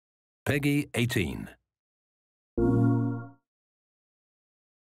Peggy 18.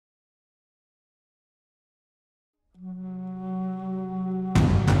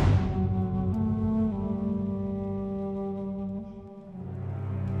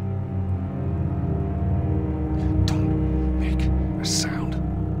 Don't make a sound.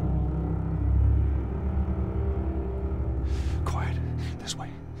 Quiet. This way.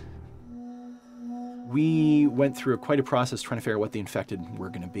 We went through quite a process trying to figure out what the infected were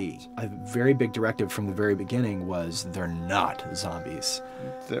going to be. A very big directive from the very beginning was they're not zombies.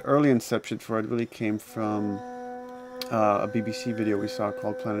 The early inception for it really came from a BBC video we saw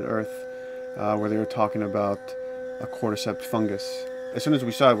called Planet Earth, where they were talking about a cordyceps fungus. As soon as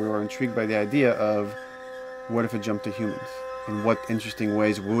we saw it, we were intrigued by the idea of what if it jumped to humans? In what interesting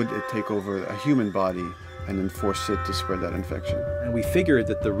ways would it take over a human body and then force it to spread that infection? And we figured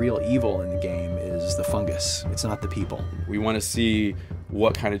that the real evil in the game is the fungus. It's not the people. We want to see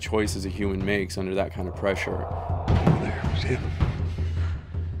what kind of choices a human makes under that kind of pressure. There's him.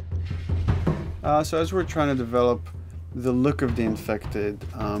 So as we're trying to develop the look of the infected,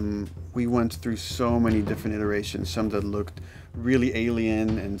 we went through so many different iterations, some that looked really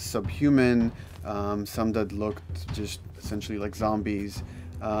alien and subhuman, some that looked just essentially like zombies,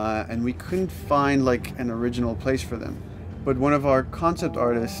 and we couldn't find like an original place for them. But one of our concept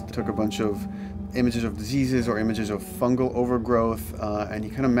artists took a bunch of images of diseases or images of fungal overgrowth, and he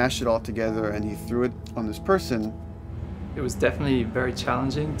kind of mashed it all together and he threw it on this person. It was definitely very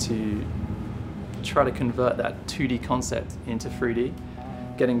challenging to try to convert that 2D concept into 3D,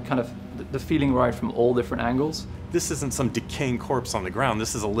 getting kind of the feeling right from all different angles. This isn't some decaying corpse on the ground.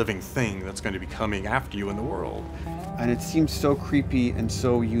 This is a living thing that's going to be coming after you in the world. And it seemed so creepy and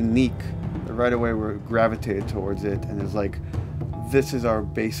so unique that right away we gravitated towards it, and it's like, this is our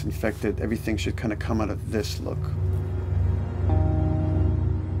base infected. Everything should kind of come out of this look.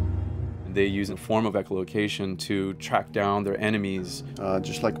 They use a form of echolocation to track down their enemies.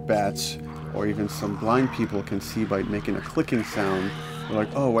 Just like bats or even some blind people can see by making a clicking sound. They're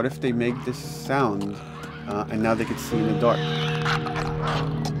like, oh, what if they make this sound and now they can see in the dark?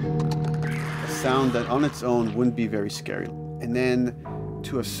 A sound that on its own wouldn't be very scary. And then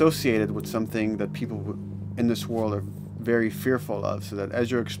to associate it with something that people in this world are very fearful of, so that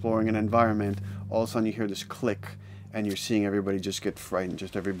as you're exploring an environment, all of a sudden you hear this click and you're seeing everybody just get frightened,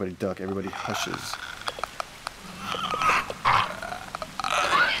 just everybody duck, everybody hushes.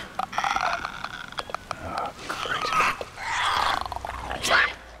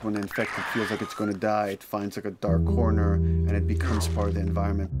 When the infected feels like it's going to die, it finds like a dark corner and it becomes part of the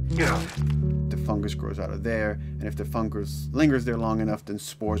environment. The fungus grows out of there, and if the fungus lingers there long enough, then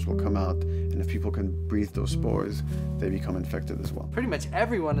spores will come out, and if people can breathe those spores, they become infected as well. Pretty much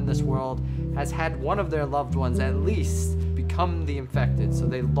everyone in this world has had one of their loved ones at least become the infected, so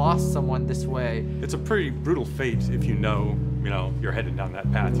they lost someone this way. It's a pretty brutal fate if you know, you're headed down that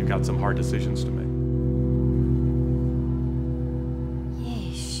path. You've got some hard decisions to make.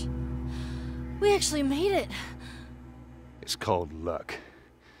 Yeesh. We actually made it. It's called luck.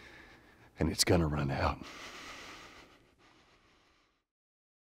 And it's gonna run out.